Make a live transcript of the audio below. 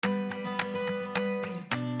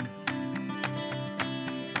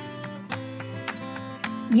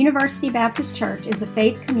University Baptist Church is a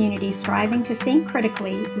faith community striving to think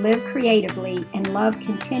critically, live creatively, and love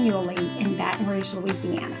continually in Baton Rouge,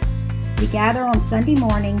 Louisiana. We gather on Sunday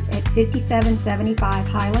mornings at 5775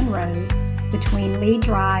 Highland Road between Lee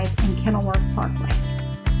Drive and Kenilworth Parkway.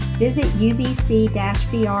 Visit ubc-br.org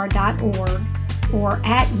or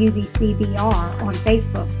at ubcbr on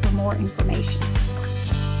Facebook for more information.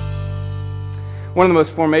 One of the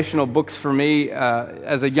most formational books for me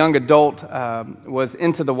as a young adult was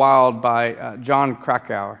Into the Wild by Jon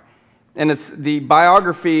Krakauer. And it's the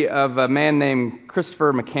biography of a man named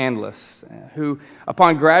Christopher McCandless, who,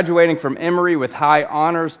 upon graduating from Emory with high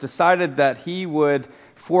honors, decided that he would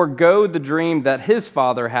forego the dream that his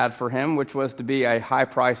father had for him, which was to be a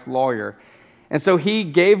high-priced lawyer. And so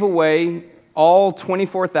he gave away all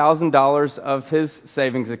 $24,000 of his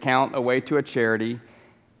savings account away to a charity.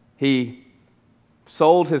 He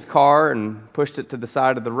sold his car and pushed it to the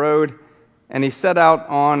side of the road, and he set out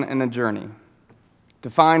on a journey to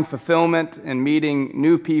find fulfillment in meeting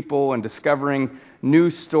new people and discovering new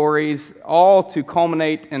stories, all to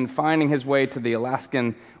culminate in finding his way to the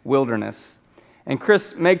Alaskan wilderness. And Chris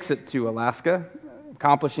makes it to Alaska,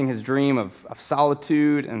 accomplishing his dream of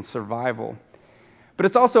solitude and survival. But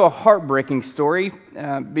it's also a heartbreaking story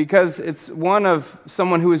because it's one of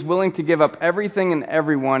someone who is willing to give up everything and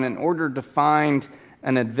everyone in order to find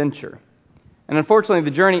an adventure. And unfortunately,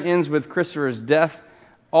 the journey ends with Christopher's death,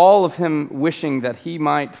 all of him wishing that he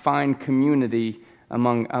might find community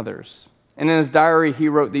among others. And in his diary, he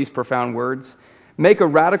wrote these profound words: "Make a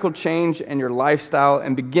radical change in your lifestyle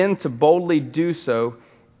and begin to boldly do so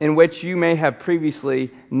in which you may have previously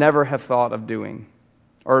never have thought of doing,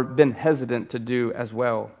 or been hesitant to do as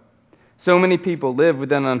well. So many people live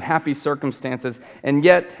within unhappy circumstances and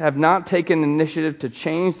yet have not taken initiative to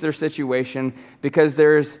change their situation because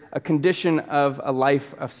there is a condition of a life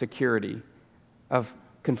of security, of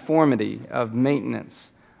conformity, of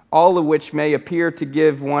maintenance, all of which may appear to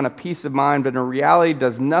give one a peace of mind, but in reality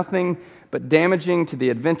does nothing but damaging to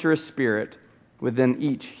the adventurous spirit within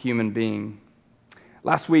each human being."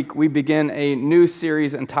 Last week, we began a new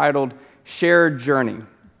series entitled Shared Journey,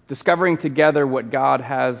 discovering together what God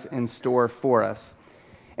has in store for us.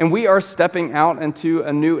 And we are stepping out into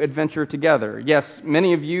a new adventure together. Yes,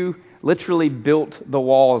 many of you literally built the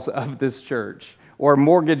walls of this church or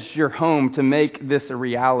mortgaged your home to make this a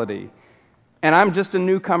reality. And I'm just a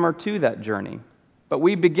newcomer to that journey. But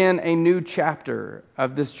we begin a new chapter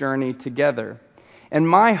of this journey together. And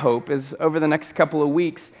my hope is over the next couple of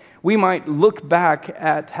weeks, we might look back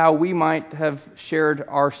at how we might have shared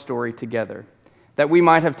our story together. That we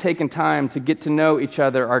might have taken time to get to know each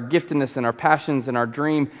other, our giftedness and our passions and our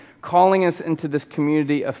dream, calling us into this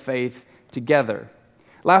community of faith together.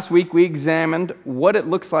 Last week, we examined what it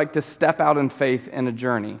looks like to step out in faith in a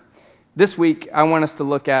journey. This week, I want us to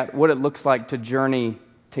look at what it looks like to journey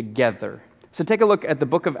together. So take a look at the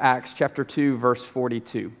book of Acts, chapter 2, verse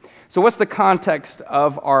 42. So what's the context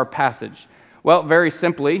of our passage? Well, very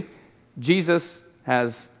simply, Jesus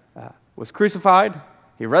was crucified,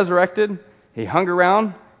 he resurrected, he hung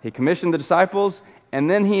around, he commissioned the disciples, and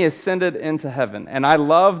then he ascended into heaven. And I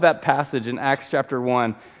love that passage in Acts chapter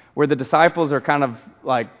 1 where the disciples are kind of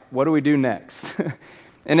like, what do we do next?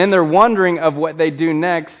 And in their wondering of what they do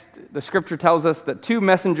next, the scripture tells us that two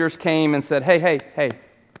messengers came and said, hey,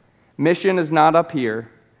 mission is not up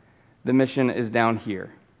here, the mission is down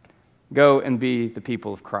here. Go and be the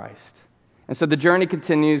people of Christ. And so the journey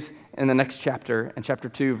continues in the next chapter, in chapter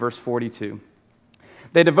 2, verse 42.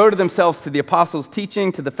 They devoted themselves to the apostles'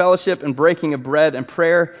 teaching, to the fellowship and breaking of bread and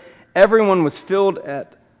prayer. Everyone was filled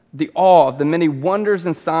at the awe of the many wonders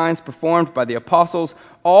and signs performed by the apostles.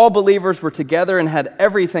 All believers were together and had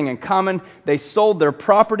everything in common. They sold their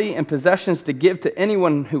property and possessions to give to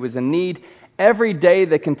anyone who was in need. Every day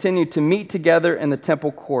they continued to meet together in the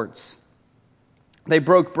temple courts. They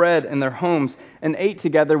broke bread in their homes and ate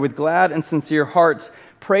together with glad and sincere hearts,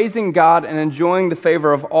 praising God and enjoying the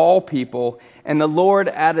favor of all people. And the Lord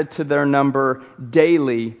added to their number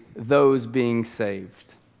daily those being saved.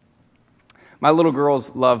 My little girls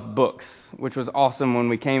love books, which was awesome when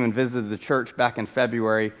we came and visited the church back in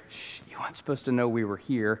February. Shh, you weren't supposed to know we were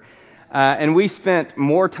here. And we spent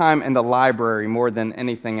more time in the library more than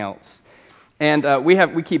anything else. And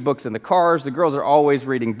we keep books in the cars. The girls are always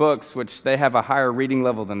reading books, which they have a higher reading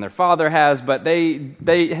level than their father has, but they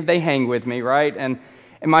hang with me, right? And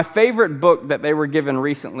my favorite book that they were given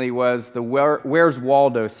recently was the Where's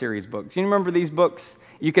Waldo series book. Do you remember these books?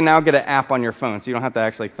 You can now get an app on your phone, so you don't have to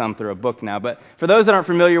actually thumb through a book now. But for those that aren't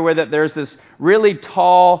familiar with it, there's this really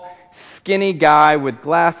tall, skinny guy with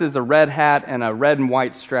glasses, a red hat, and a red and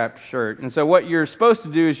white striped shirt. And so what you're supposed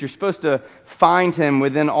to do is you're supposed to find him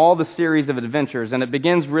within all the series of adventures. And it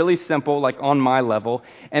begins really simple, like on my level,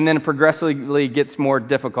 and then it progressively gets more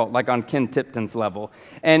difficult, like on Ken Tipton's level.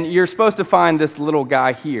 And you're supposed to find this little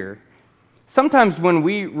guy here. Sometimes when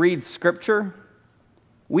we read Scripture,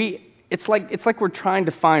 it's like we're trying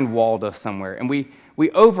to find Waldo somewhere, and we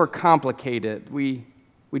overcomplicate it. We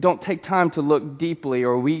don't take time to look deeply,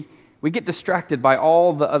 or we get distracted by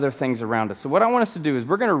all the other things around us. So what I want us to do is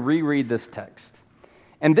we're going to reread this text.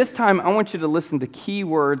 And this time, I want you to listen to key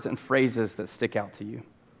words and phrases that stick out to you.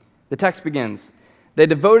 The text begins, "They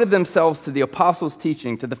devoted themselves to the apostles'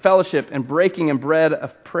 teaching, to the fellowship and breaking and bread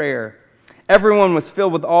of prayer. Everyone was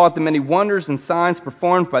filled with awe at the many wonders and signs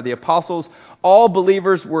performed by the apostles. All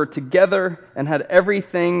believers were together and had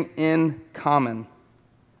everything in common.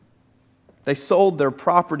 They sold their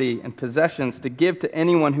property and possessions to give to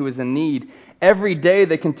anyone who was in need. Every day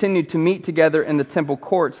they continued to meet together in the temple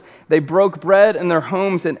courts. They broke bread in their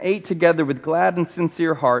homes and ate together with glad and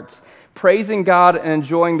sincere hearts, praising God and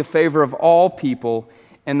enjoying the favor of all people.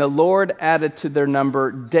 And the Lord added to their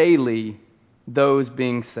number daily those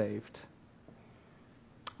being saved."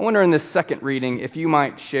 I wonder in this second reading if you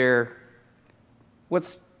might share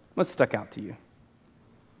what's stuck out to you.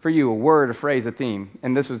 For you, a word, a phrase, a theme.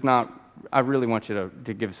 And this was not, I really want you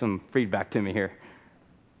to give some feedback to me here.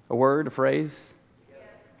 A word, a phrase?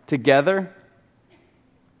 Together?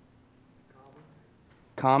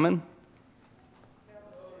 Common?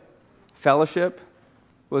 Fellowship?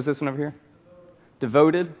 What was this one over here?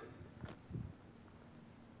 Devoted?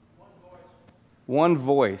 One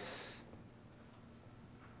voice.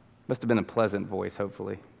 Must have been a pleasant voice,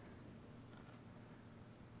 hopefully.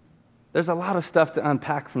 There's a lot of stuff to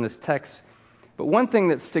unpack from this text, but one thing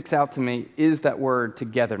that sticks out to me is that word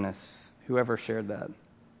togetherness. Whoever shared that.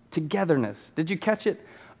 Togetherness. Did you catch it?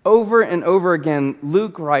 Over and over again,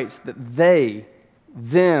 Luke writes that they,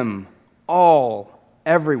 them, all,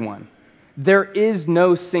 everyone. There is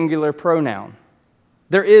no singular pronoun.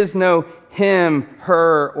 There is no him,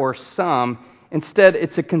 her, or some. Instead,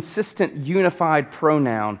 it's a consistent, unified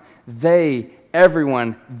pronoun. They,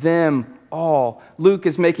 everyone, them, all. Luke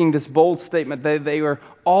is making this bold statement that they were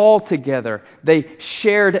all together. They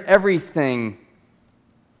shared everything.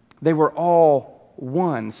 They were all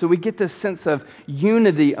one. So we get this sense of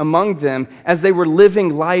unity among them as they were living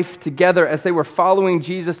life together, as they were following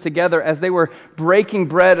Jesus together, as they were breaking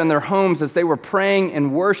bread in their homes, as they were praying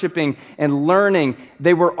and worshiping and learning.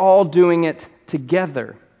 They were all doing it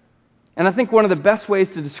together. And I think one of the best ways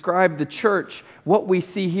to describe the church, what we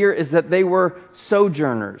see here, is that they were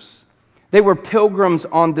sojourners. They were pilgrims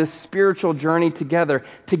on this spiritual journey together.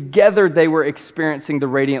 Together they were experiencing the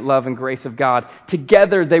radiant love and grace of God.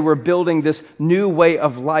 Together they were building this new way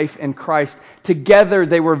of life in Christ. Together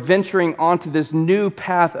they were venturing onto this new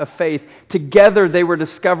path of faith. Together they were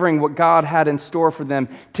discovering what God had in store for them.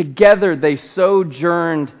 Together they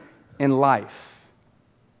sojourned in life.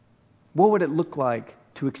 What would it look like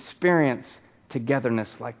to experience togetherness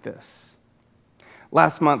like this?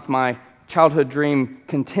 Last month, my childhood dream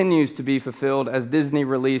continues to be fulfilled as Disney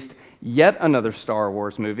released yet another Star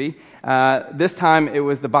Wars movie. This time it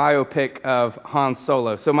was the biopic of Han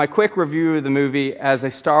Solo. So my quick review of the movie as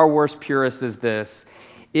a Star Wars purist is this: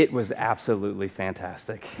 it was absolutely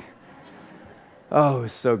fantastic. Oh, it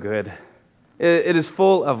was so good. It is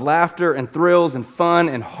full of laughter and thrills and fun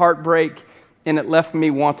and heartbreak, and it left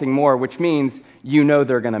me wanting more, which means you know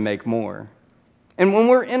they're going to make more. And when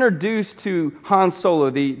we're introduced to Han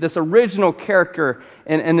Solo, this original character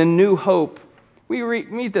in A New Hope, we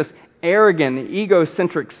meet this arrogant,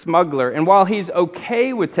 egocentric smuggler. And while he's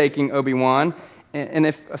okay with taking Obi-Wan,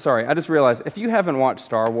 I just realized, if you haven't watched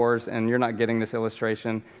Star Wars and you're not getting this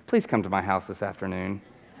illustration, please come to my house this afternoon.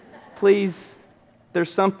 Please,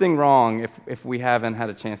 there's something wrong if we haven't had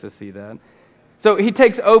a chance to see that. So he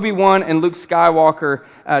takes Obi-Wan and Luke Skywalker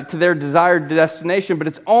to their desired destination, but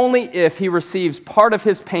it's only if he receives part of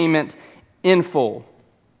his payment in full,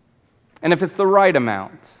 and if it's the right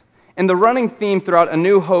amount. And the running theme throughout A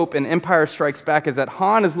New Hope and Empire Strikes Back is that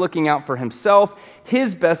Han is looking out for himself,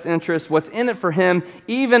 his best interest, what's in it for him.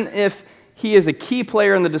 Even if he is a key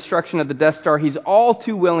player in the destruction of the Death Star, he's all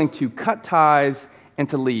too willing to cut ties and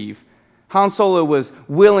to leave. Han Solo was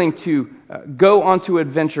willing to go onto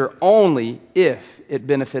adventure only if it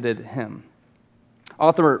benefited him.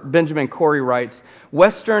 Author Benjamin Corey writes,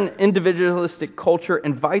 "Western individualistic culture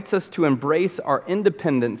invites us to embrace our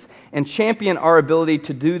independence and champion our ability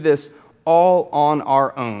to do this all on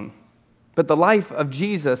our own. but the life of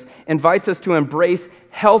Jesus invites us to embrace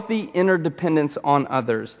healthy interdependence on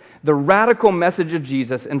others. The radical message of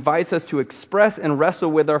Jesus invites us to express and wrestle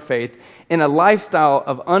with our faith in a lifestyle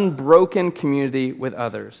of unbroken community with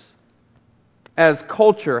others. As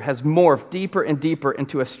culture has morphed deeper and deeper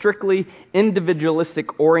into a strictly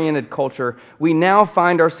individualistic-oriented culture, we now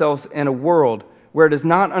find ourselves in a world where it is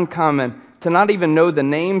not uncommon to not even know the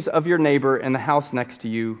names of your neighbor in the house next to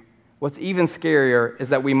you. What's even scarier is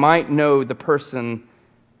that we might not know the person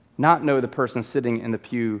sitting in the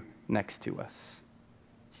pew next to us.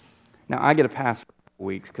 Now, I get a pass for a couple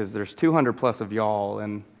weeks because there's 200 plus of y'all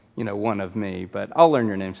and, one of me, but I'll learn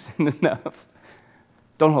your names soon enough.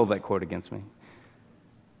 Don't hold that quote against me.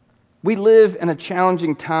 We live in a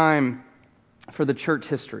challenging time for the church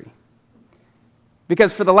history.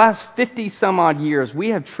 Because for the last 50 some odd years, we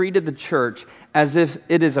have treated the church as if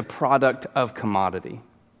it is a product of commodity.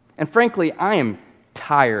 And frankly, I am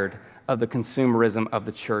tired of the consumerism of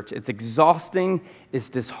the church. It's exhausting, it's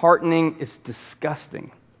disheartening, it's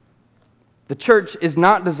disgusting. The church is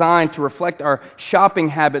not designed to reflect our shopping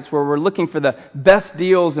habits where we're looking for the best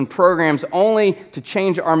deals and programs only to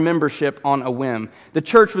change our membership on a whim. The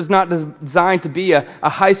church was not designed to be a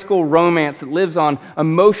high school romance that lives on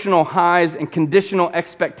emotional highs and conditional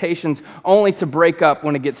expectations only to break up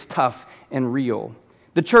when it gets tough and real.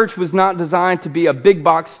 The church was not designed to be a big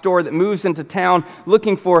box store that moves into town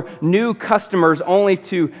looking for new customers only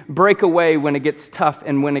to break away when it gets tough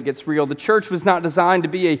and when it gets real. The church was not designed to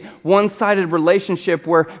be a one-sided relationship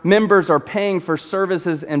where members are paying for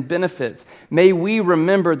services and benefits. May we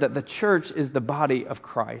remember that the church is the body of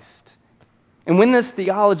Christ. And when this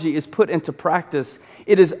theology is put into practice,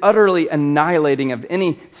 it is utterly annihilating of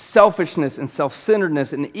any selfishness and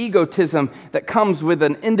self-centeredness and egotism that comes with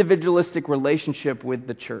an individualistic relationship with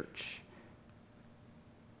the church.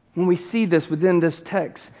 When we see this within this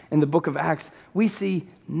text in the book of Acts, we see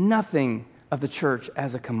nothing of the church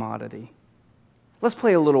as a commodity. Let's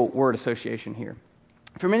play a little word association here.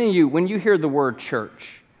 For many of you, when you hear the word church,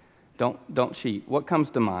 don't cheat. What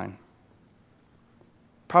comes to mind?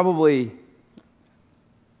 Probably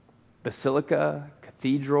basilica,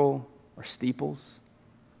 cathedral, or steeples.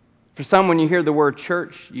 For some, when you hear the word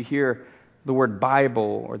church, you hear the word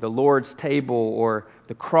Bible, or the Lord's table, or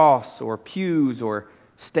the cross, or pews, or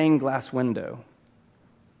stained glass window.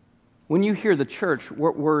 When you hear the church,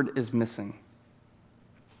 what word is missing?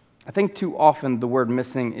 I think too often the word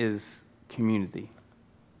missing is community.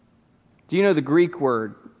 Do you know the Greek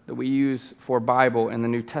word that we use for Bible in the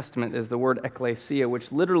New Testament is the word ekklesia,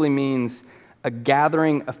 which literally means a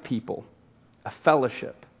gathering of people, a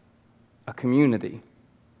fellowship, a community.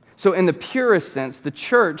 So in the purest sense, the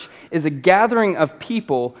church is a gathering of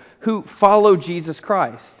people who follow Jesus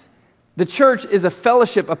Christ. The church is a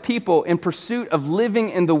fellowship of people in pursuit of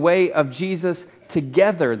living in the way of Jesus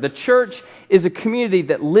together. The church is a community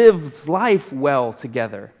that lives life well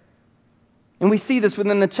together. And we see this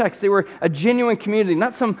within the text. They were a genuine community,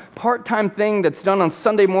 not some part-time thing that's done on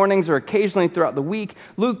Sunday mornings or occasionally throughout the week.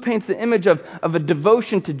 Luke paints the image of a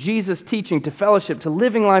devotion to Jesus' teaching, to fellowship, to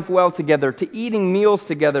living life well together, to eating meals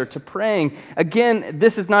together, to praying. Again,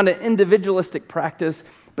 this is not an individualistic practice,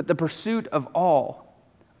 but the pursuit of all.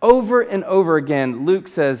 Over and over again, Luke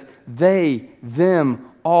says, they,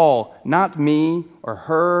 them, all, not me or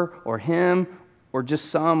her or him or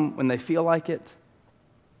just some when they feel like it.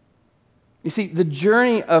 You see, the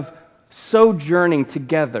journey of sojourning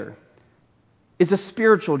together is a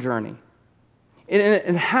spiritual journey.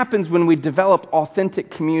 It happens when we develop authentic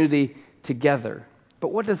community together.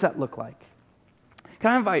 But what does that look like? Can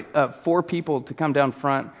I invite 4 people to come down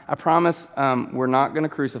front? I promise we're not going to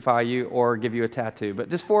crucify you or give you a tattoo, but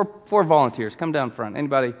just 4 volunteers. Come down front.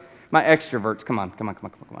 Anybody? My extroverts, come on.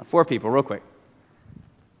 4 people, real quick.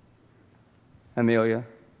 Amelia,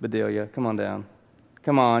 Bedelia, come on down.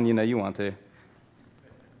 Come on, you know you want to.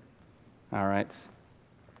 All right.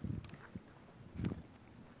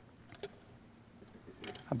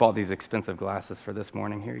 I bought these expensive glasses for this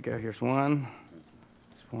morning. Here you go. Here's one.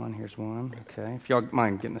 Here's one. Okay. If y'all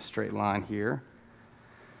mind getting a straight line here.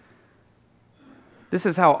 This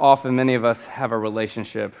is how often many of us have a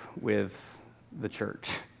relationship with the church.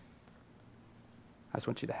 I just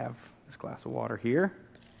want you to have this glass of water here.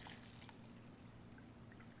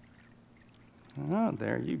 Oh,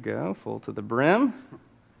 there you go, full to the brim.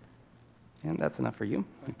 And that's enough for you.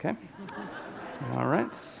 Okay. All right.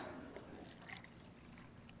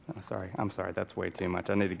 Oh, I'm sorry, that's way too much.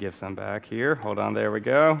 I need to give some back here. Hold on, there we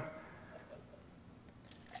go.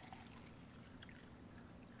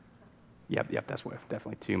 Yep, that's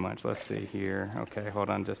definitely too much. Let's see here. Okay, hold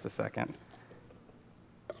on just a second.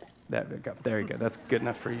 There we go. There you go. That's good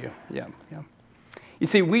enough for you. Yeah. You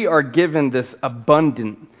see, we are given this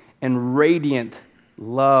abundant and radiant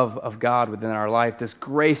love of God within our life, this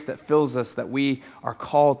grace that fills us, that we are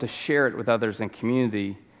called to share it with others in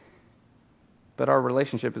community. But our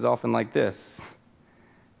relationship is often like this.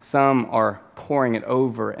 Some are pouring it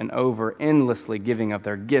over and over, endlessly giving of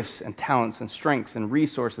their gifts and talents and strengths and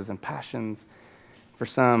resources and passions. For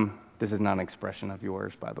some, this is not an expression of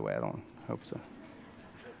yours, by the way. I don't hope so.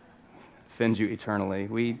 Offend you eternally.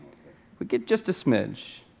 We get just a smidge,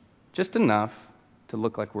 just enough to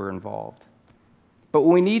look like we're involved. But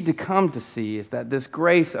what we need to come to see is that this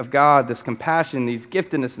grace of God, this compassion, these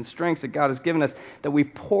giftedness and strengths that God has given us, that we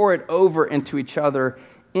pour it over into each other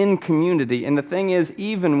in community. And the thing is,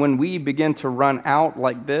 even when we begin to run out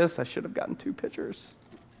like this, I should have gotten 2 pictures.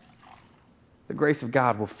 The grace of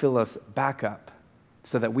God will fill us back up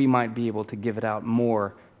so that we might be able to give it out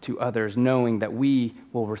more to others, knowing that we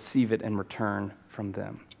will receive it in return from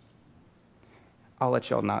them. I'll let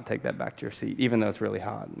y'all not take that back to your seat, even though it's really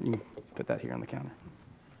hot. You can put that here on the counter.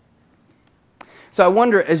 So I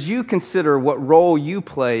wonder, as you consider what role you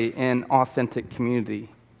play in authentic community,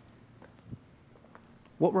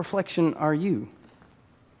 what reflection are you?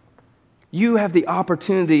 You have the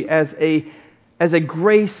opportunity as a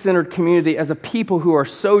grace-centered community, as a people who are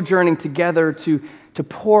sojourning together to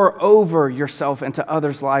pour over yourself into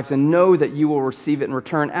others' lives and know that you will receive it in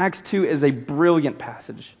return. Acts 2 is a brilliant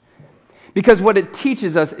passage. Because what it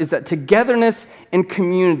teaches us is that togetherness and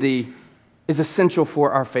community is essential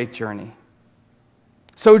for our faith journey.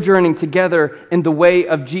 Sojourning together in the way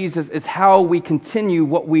of Jesus is how we continue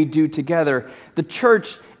what we do together. The church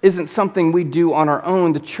isn't something we do on our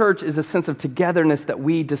own. The church is a sense of togetherness that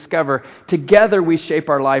we discover. Together we shape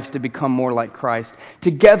our lives to become more like Christ.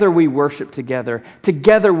 Together we worship together.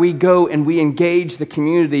 Together we go and we engage the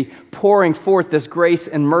community, pouring forth this grace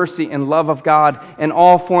and mercy and love of God in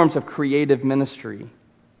all forms of creative ministry.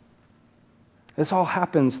 This all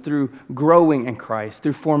happens through growing in Christ,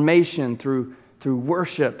 through formation, through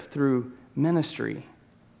worship, through ministry.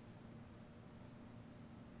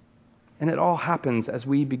 And it all happens as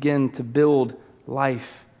we begin to build life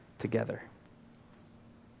together.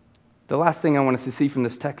 The last thing I want us to see from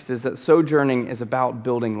this text is that sojourning is about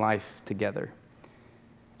building life together.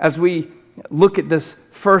 As we look at this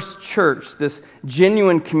first church, this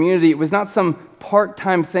genuine community, it was not some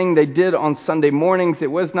part-time thing they did on Sunday mornings.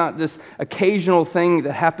 It was not this occasional thing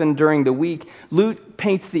that happened during the week. Luke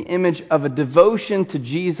paints the image of a devotion to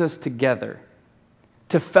Jesus together,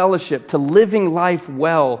 to fellowship, to living life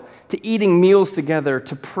well, to eating meals together,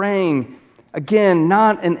 to praying. Again,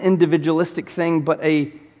 not an individualistic thing, but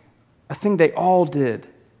a thing they all did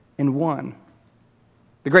in one.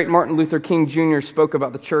 The great Martin Luther King Jr. spoke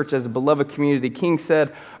about the church as a beloved community. King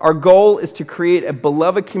said, "Our goal is to create a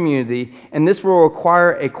beloved community, and this will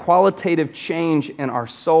require a qualitative change in our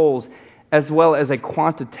souls as well as a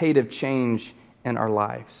quantitative change in our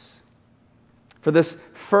lives." For this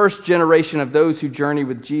first generation of those who journey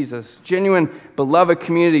with Jesus, genuine beloved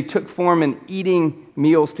community took form in eating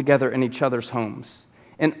meals together in each other's homes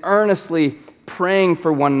and earnestly praying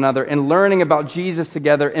for one another and learning about Jesus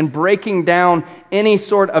together and breaking down any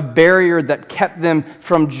sort of barrier that kept them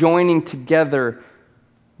from joining together.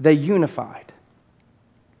 They unified.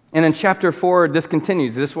 And in chapter 4, this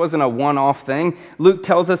continues. This wasn't a one-off thing. Luke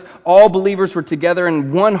tells us all believers were together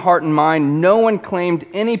in one heart and mind. No one claimed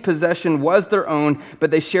any possession was their own,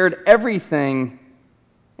 but they shared everything.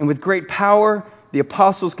 And with great power, the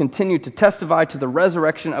apostles continued to testify to the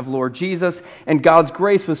resurrection of Lord Jesus, and God's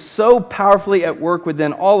grace was so powerfully at work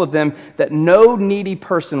within all of them that no needy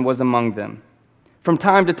person was among them. From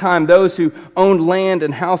time to time, those who owned land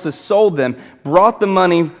and houses sold them, brought the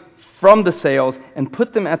money from the sales, and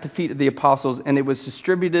put them at the feet of the apostles, and it was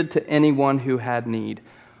distributed to anyone who had need.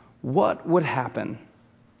 What would happen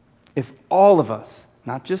if all of us,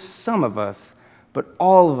 not just some of us, but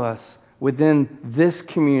all of us, within this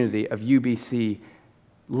community of UBC,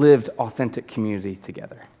 lived authentic community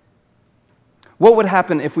together? What would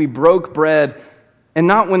happen if we broke bread, and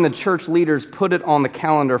not when the church leaders put it on the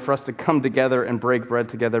calendar for us to come together and break bread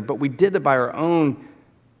together, but we did it by our own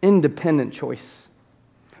independent choice?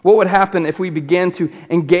 What would happen if we began to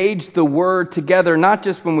engage the Word together, not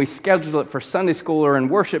just when we schedule it for Sunday school or in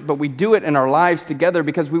worship, but we do it in our lives together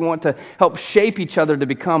because we want to help shape each other to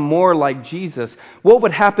become more like Jesus? What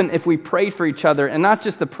would happen if we prayed for each other, and not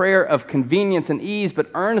just the prayer of convenience and ease, but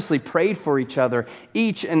earnestly prayed for each other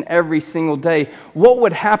each and every single day? What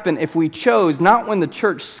would happen if we chose, not when the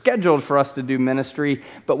church scheduled for us to do ministry,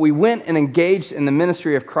 but we went and engaged in the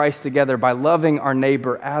ministry of Christ together by loving our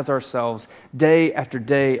neighbor as ourselves day after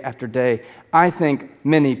day day after day, I think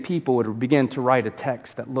many people would begin to write a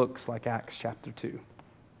text that looks like Acts chapter 2.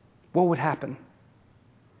 What would happen?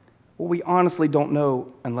 Well, we honestly don't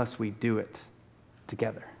know unless we do it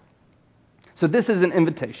together. So this is an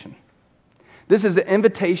invitation. This is an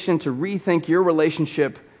invitation to rethink your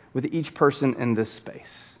relationship with each person in this space.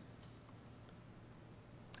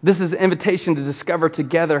 This is an invitation to discover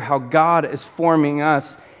together how God is forming us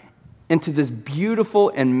into this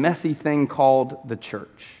beautiful and messy thing called the church.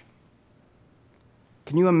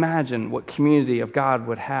 Can you imagine what community of God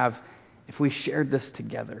would have if we shared this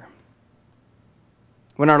together?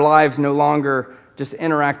 When our lives no longer just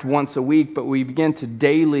interact once a week, but we begin to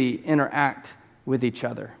daily interact with each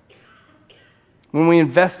other. When we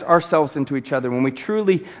invest ourselves into each other, when we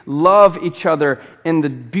truly love each other in the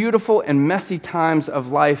beautiful and messy times of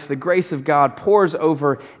life, the grace of God pours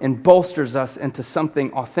over and bolsters us into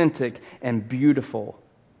something authentic and beautiful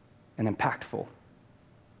and impactful.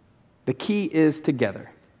 The key is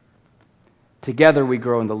together. Together we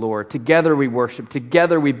grow in the Lord. Together we worship.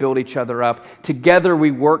 Together we build each other up. Together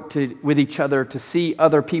we work with each other to see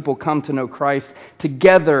other people come to know Christ.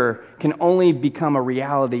 Together can only become a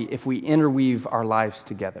reality if we interweave our lives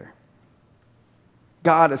together.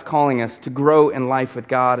 God is calling us to grow in life with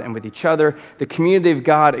God and with each other. The community of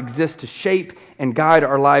God exists to shape and guide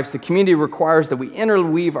our lives. The community requires that we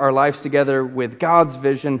interweave our lives together with God's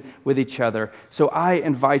vision with each other. So I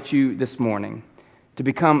invite you this morning to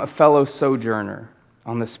become a fellow sojourner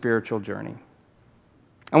on the spiritual journey.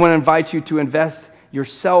 I want to invite you to invest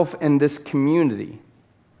yourself in this community.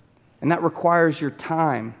 And that requires your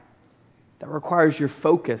time. That requires your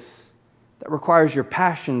focus. That requires your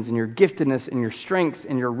passions and your giftedness and your strengths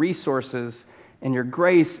and your resources and your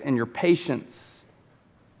grace and your patience.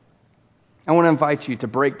 I want to invite you to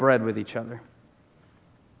break bread with each other.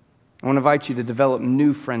 I want to invite you to develop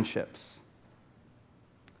new friendships.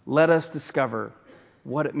 Let us discover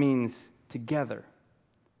what it means together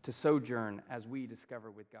to sojourn as we discover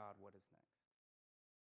with God what is